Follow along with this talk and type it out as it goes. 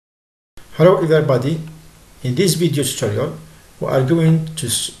Hello everybody, in this video tutorial we are going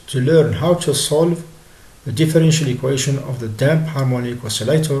to learn how to solve the differential equation of the damped harmonic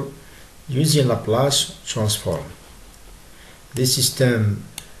oscillator using Laplace transform. This system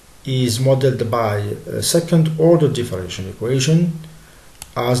is modeled by a second order differential equation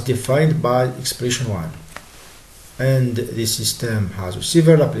as defined by expression 1, and this system has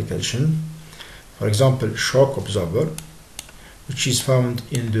several applications. For example, shock absorber, which is found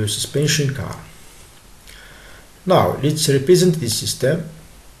in the suspension car. Now let's represent this system.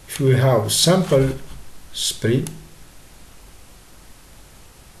 If we have sample spring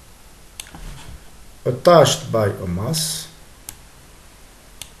attached by a mass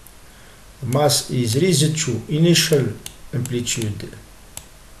is raised to initial amplitude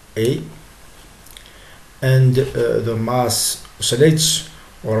A, and the mass oscillates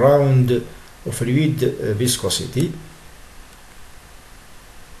around a fluid viscosity,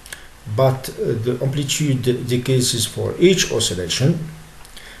 but the amplitude decreases for each oscillation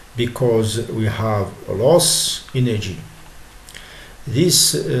because we have a loss energy.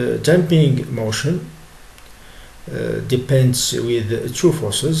 This damping motion depends with two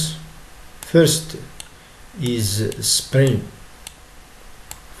forces. First is spring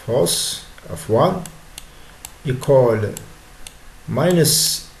force F1 equal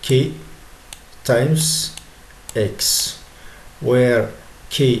minus K times X, where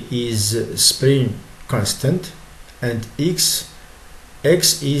K is spring constant and X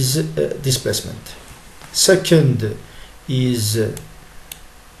is displacement. Second is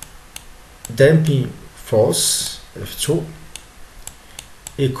damping force F2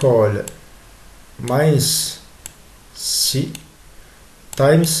 equal minus C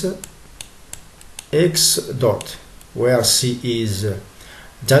times X dot, where C is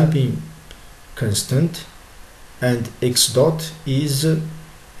damping constant and X dot is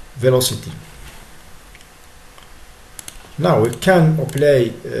velocity. Now we can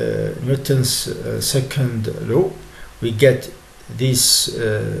apply Newton's second law. We get this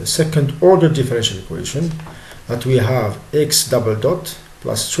second order differential equation that we have x double dot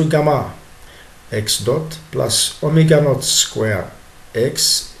plus 2 gamma x dot plus omega naught square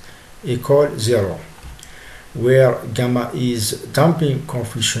x equal 0, where gamma is damping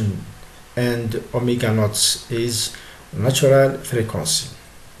coefficient and omega naught is natural frequency.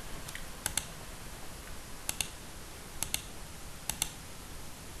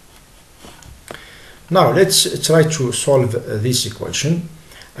 Now let's try to solve this equation.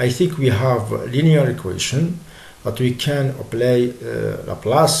 I think we have a linear equation, but we can apply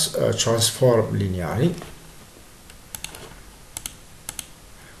Laplace transform linearly.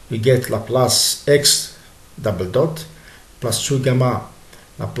 We get Laplace x double dot plus 2 gamma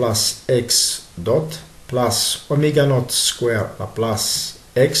Laplace x dot plus omega naught square Laplace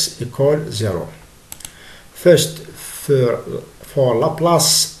x equal 0. First, for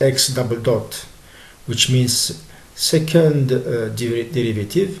Laplace x double dot, which means second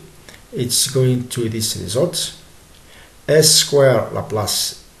derivative, it's going to this result: s square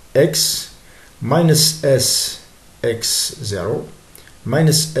Laplace x minus s x 0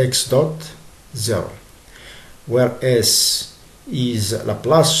 minus x dot 0, where s is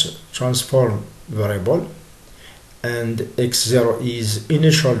Laplace transform variable and x0 is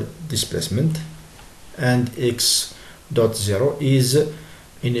initial displacement and x dot 0 is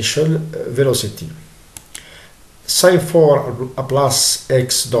initial velocity. Psi for Laplace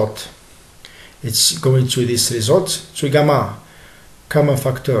x dot, it's going to this result: 2 gamma common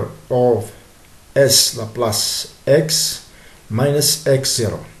factor of s Laplace x minus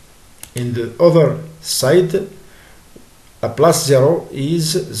x0. In the other side, Laplace 0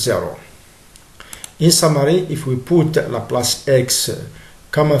 is 0. In summary, if we put Laplace x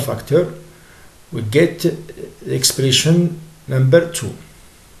common factor, we get the expression number 2.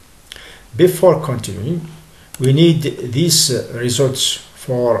 Before continuing, we need these results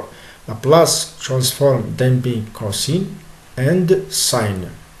for Laplace transform damping cosine and sine.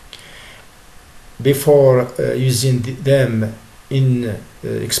 Before using them in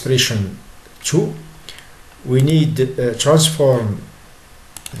expression 2, we need transform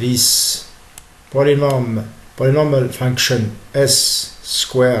this polynomial function s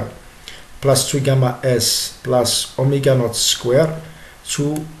square plus 2 gamma s plus omega naught square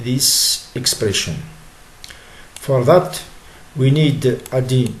to this expression. For that, we need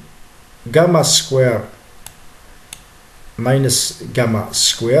adding gamma square minus gamma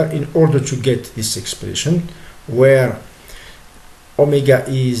square in order to get this expression, where omega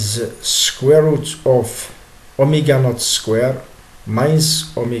is square root of omega naught square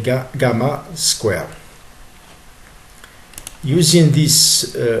minus omega gamma square. Using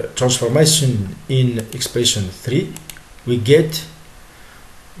this transformation in expression 3, we get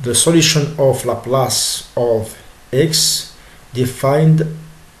the solution of Laplace of x defined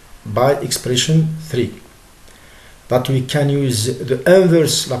by expression 3. But we can use the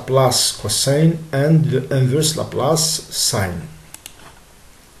inverse Laplace cosine and the inverse Laplace sine.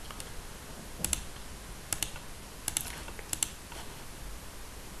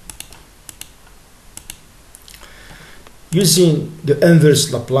 Using the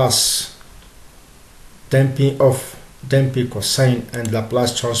inverse Laplace damping of damping cosine and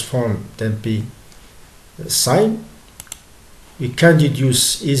Laplace transform damping sine, we can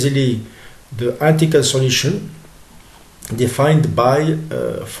deduce easily the analytical solution defined by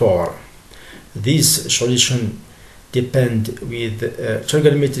 4. This solution depend with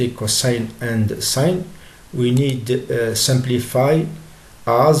trigonometric cosine and sine. We need simplify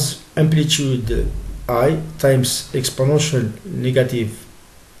as amplitude I times exponential negative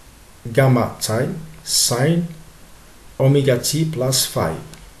gamma time sine omega t plus phi,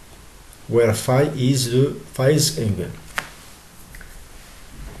 where phi is the phase angle.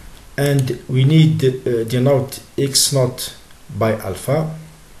 And we need denote x naught by alpha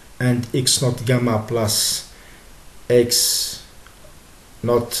and x naught gamma plus x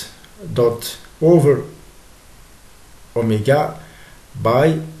naught dot over omega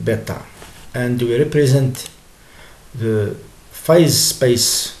by beta, and we represent the phase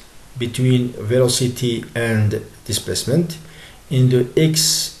space between velocity and displacement. In the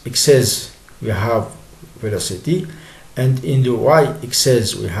x-axis we have velocity, and in the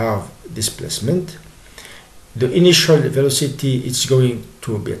y-axis we have displacement. The initial velocity is going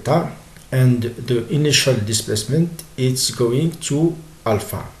to beta, and the initial displacement is going to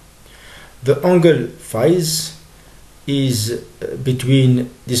alpha. The angle phase is between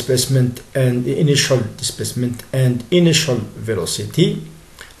displacement and initial displacement and initial velocity.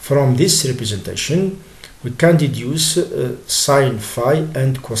 From this representation we can deduce sine phi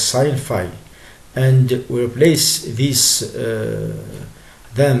and cosine phi, and we replace this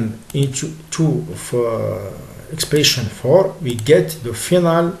them into expression 4. We get the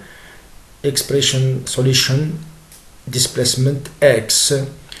final expression solution displacement x,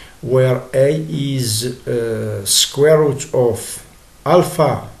 where a is square root of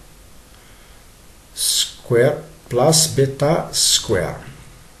alpha square plus beta square.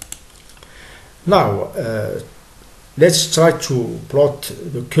 Now let's try to plot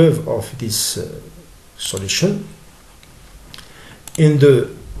the curve of this solution. In the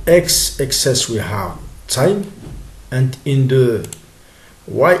x-axis we have time, and in the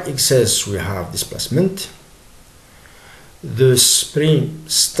y-axis we have displacement. The spring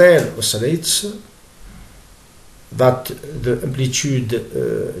still oscillates, that the amplitude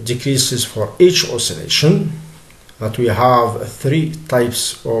decreases for each oscillation, that we have 3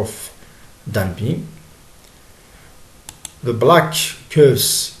 types of damping. The black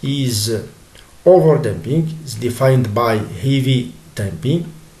curves is over damping, is defined by heavy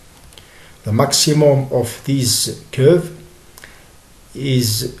damping. The maximum of this curve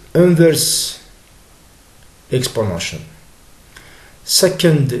is inverse exponential.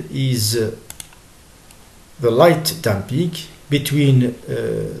 Second is the light damping. Between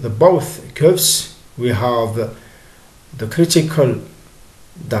the both curves we have the critical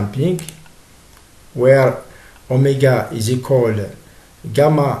damping, where omega is equal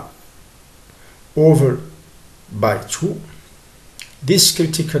gamma over by 2. This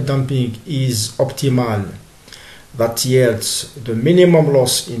critical damping is optimal, that yields the minimum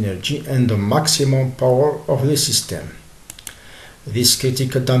loss energy and the maximum power of the system. This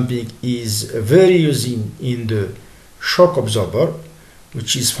critical damping is very using in the shock absorber,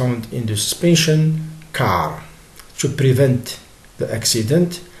 which is found in the suspension car, to prevent the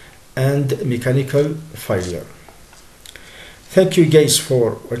accident and mechanical failure. Thank you guys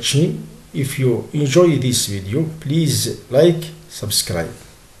for watching. If you enjoy this video, please like, subscribe,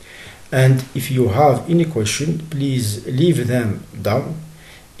 and if you have any question, please leave them down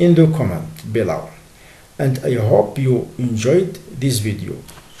in the comment below. And I hope you enjoyed this video.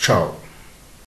 Ciao.